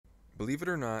Believe it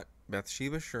or not,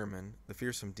 Bathsheba Sherman, the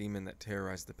fearsome demon that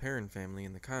terrorized the Perron family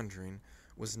in The Conjuring,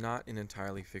 was not an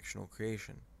entirely fictional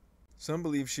creation. Some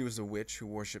believe she was a witch who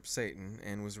worshipped Satan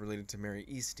and was related to Mary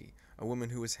Easty, a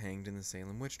woman who was hanged in the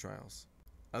Salem witch trials.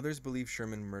 Others believe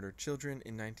Sherman murdered children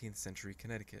in 19th century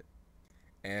Connecticut.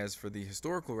 As for the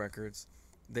historical records,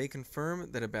 they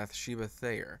confirm that a Bathsheba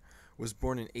Thayer was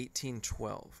born in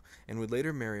 1812 and would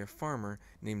later marry a farmer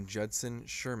named Judson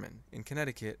Sherman in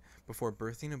Connecticut before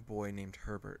birthing a boy named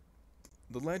Herbert.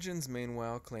 The legends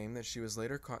meanwhile claim that she was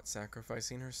later caught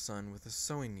sacrificing her son with a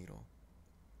sewing needle,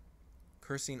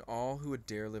 cursing all who would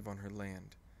dare live on her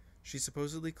land. She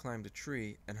supposedly climbed a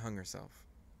tree and hung herself.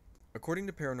 According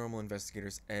to paranormal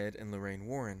investigators Ed and Lorraine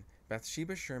Warren,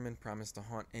 Bathsheba Sherman promised to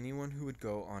haunt anyone who would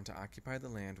go on to occupy the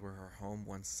land where her home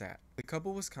once sat. The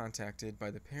couple was contacted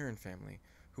by the Perron family,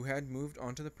 who had moved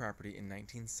onto the property in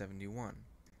 1971.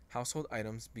 Household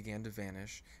items began to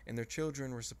vanish, and their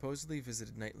children were supposedly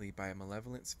visited nightly by a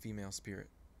malevolent female spirit.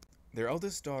 Their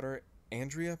eldest daughter,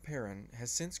 Andrea Perron, has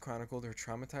since chronicled her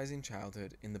traumatizing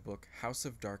childhood in the book House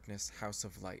of Darkness, House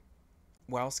of Light.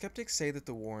 While skeptics say that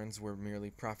the Warrens were merely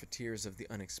profiteers of the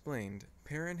unexplained,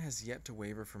 Perron has yet to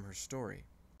waver from her story.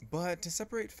 But to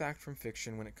separate fact from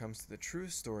fiction when it comes to the true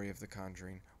story of The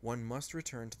Conjuring, one must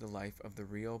return to the life of the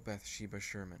real Bathsheba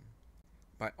Sherman.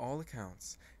 By all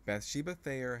accounts, Bathsheba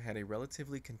Thayer had a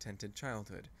relatively contented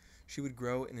childhood. She would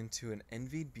grow into an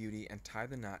envied beauty and tie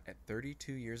the knot at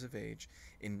 32 years of age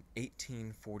in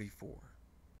 1844.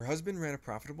 Her husband ran a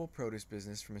profitable produce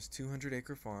business from his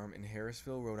 200-acre farm in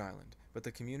Harrisville, Rhode Island, but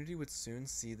the community would soon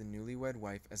see the newlywed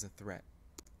wife as a threat.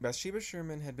 Bathsheba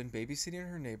Sherman had been babysitting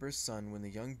her neighbor's son when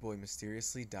the young boy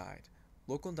mysteriously died.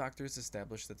 Local doctors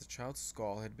established that the child's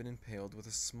skull had been impaled with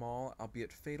a small,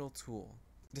 albeit fatal, tool.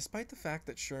 Despite the fact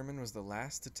that Sherman was the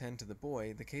last to tend to the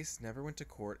boy, the case never went to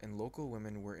court and local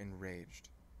women were enraged.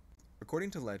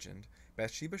 According to legend,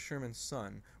 Bathsheba Sherman's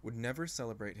son would never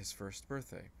celebrate his first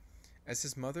birthday, as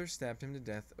his mother stabbed him to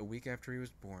death a week after he was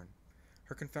born.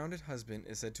 Her confounded husband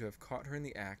is said to have caught her in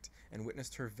the act and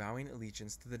witnessed her vowing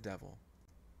allegiance to the devil,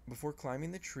 before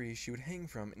climbing the tree she would hang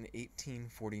from in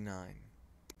 1849.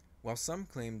 While some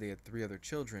claim they had 3 other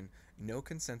children, no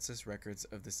consensus records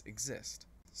of this exist.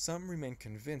 Some remain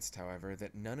convinced, however,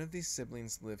 that none of these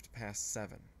siblings lived past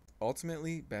 7.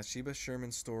 Ultimately, Bathsheba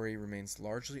Sherman's story remains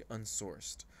largely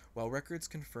unsourced, while records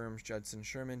confirm Judson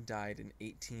Sherman died in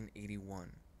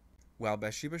 1881. While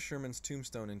Bathsheba Sherman's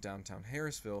tombstone in downtown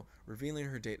Harrisville, revealing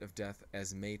her date of death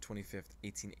as May 25,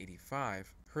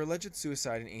 1885, her alleged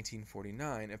suicide in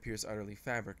 1849 appears utterly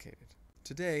fabricated.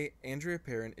 Today, Andrea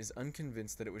Perron is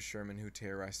unconvinced that it was Sherman who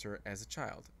terrorized her as a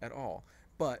child at all,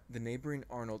 but the neighboring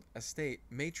Arnold estate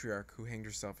matriarch who hanged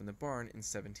herself in the barn in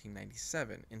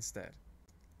 1797 instead.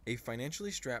 A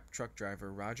financially strapped truck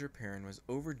driver, Roger Perron, was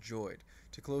overjoyed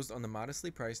to close on the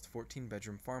modestly priced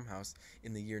 14-bedroom farmhouse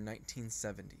in the year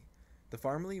 1970. The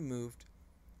family moved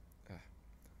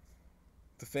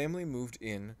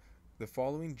in the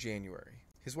following January.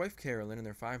 His wife Carolyn and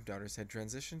their 5 daughters had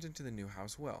transitioned into the new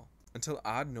house well, until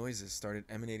odd noises started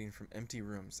emanating from empty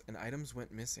rooms and items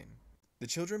went missing. The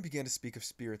children began to speak of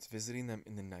spirits visiting them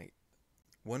in the night.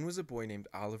 One was a boy named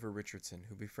Oliver Richardson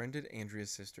who befriended Andrea's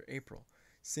sister April.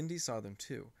 Cindy saw them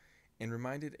too, and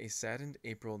reminded a saddened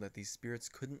April that these spirits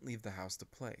couldn't leave the house to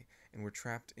play and were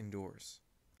trapped indoors.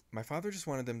 My father just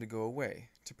wanted them to go away,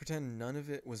 to pretend none of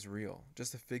it was real,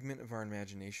 just a figment of our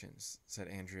imaginations, said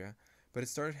Andrea, but it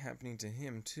started happening to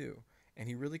him too, and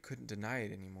he really couldn't deny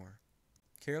it anymore.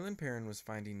 Carolyn Perron was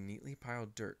finding neatly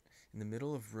piled dirt in the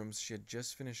middle of rooms she had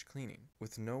just finished cleaning,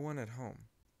 with no one at home.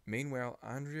 Meanwhile,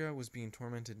 Andrea was being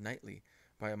tormented nightly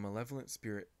by a malevolent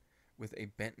spirit with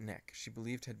a bent neck she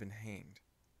believed had been hanged.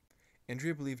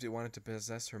 Andrea believed it wanted to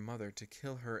possess her mother to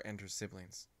kill her and her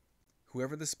siblings.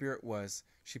 Whoever the spirit was,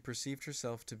 she perceived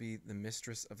herself to be the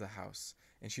mistress of the house,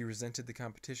 and she resented the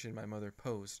competition my mother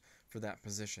posed for that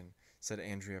position, said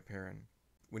Andrea Perron.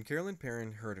 When Carolyn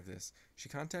Perron heard of this, she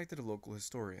contacted a local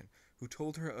historian, who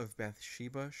told her of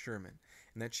Bathsheba Sherman,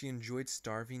 and that she enjoyed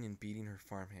starving and beating her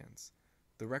farmhands.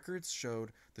 The records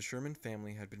showed the Sherman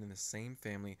family had been in the same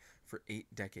family for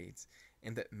 8 decades,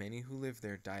 and that many who lived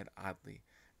there died oddly,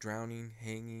 drowning,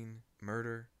 hanging,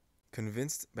 murder.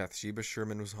 Convinced Bathsheba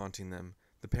Sherman was haunting them,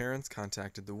 the parents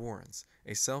contacted the Warrens,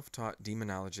 a self-taught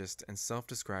demonologist and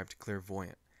self-described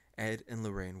clairvoyant. Ed and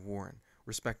Lorraine Warren,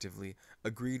 respectively,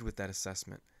 agreed with that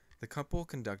assessment. The couple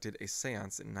conducted a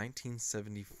seance in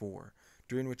 1974,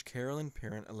 during which Carolyn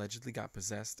Perron allegedly got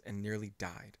possessed and nearly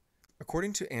died.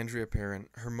 According to Andrea Perrin,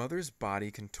 her mother's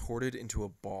body contorted into a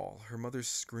ball. Her mother's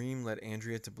scream led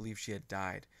Andrea to believe she had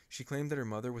died. She claimed that her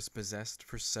mother was possessed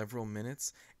for several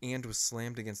minutes and was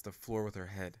slammed against the floor with her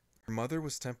head. Her mother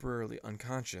was temporarily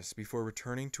unconscious before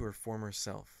returning to her former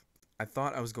self. "I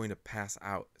thought I was going to pass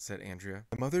out," said Andrea.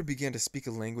 "My mother began to speak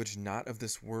a language not of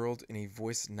this world in a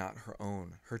voice not her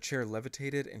own. Her chair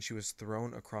levitated and she was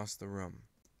thrown across the room."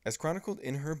 As chronicled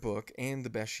in her book and the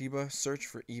Bathsheba Search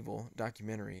for Evil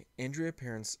documentary, Andrea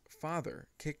Perrin's father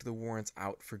kicked the Warrens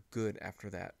out for good after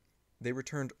that. They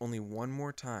returned only one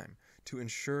more time to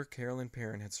ensure Carolyn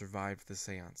Perrin had survived the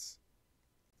seance.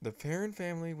 The Perrin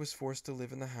family was forced to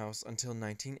live in the house until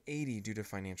 1980 due to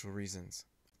financial reasons.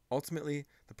 Ultimately,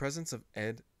 the presence of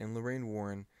Ed and Lorraine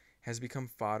Warren has become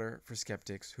fodder for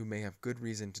skeptics who may have good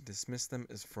reason to dismiss them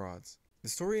as frauds. The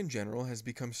story in general has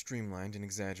become streamlined and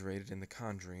exaggerated in The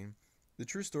Conjuring. The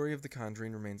true story of The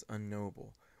Conjuring remains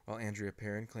unknowable. While Andrea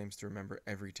Perrin claims to remember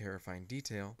every terrifying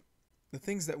detail, the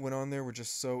things that went on there were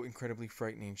just so incredibly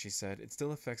frightening, she said. "It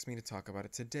still affects me to talk about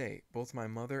it today. Both my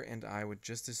mother and I would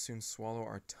just as soon swallow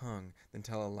our tongue than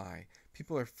tell a lie.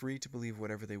 People are free to believe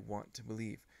whatever they want to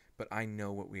believe, but I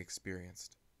know what we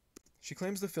experienced." She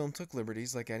claims the film took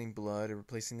liberties like adding blood or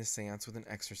replacing the seance with an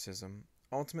exorcism.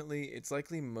 Ultimately, it's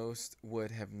likely most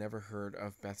would have never heard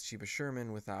of Bathsheba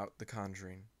Sherman without The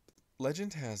Conjuring.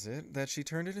 Legend has it that she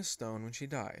turned into stone when she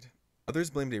died. Others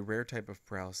blamed a rare type of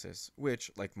paralysis, which,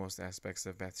 like most aspects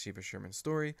of Bathsheba Sherman's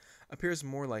story, appears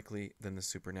more likely than the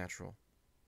supernatural.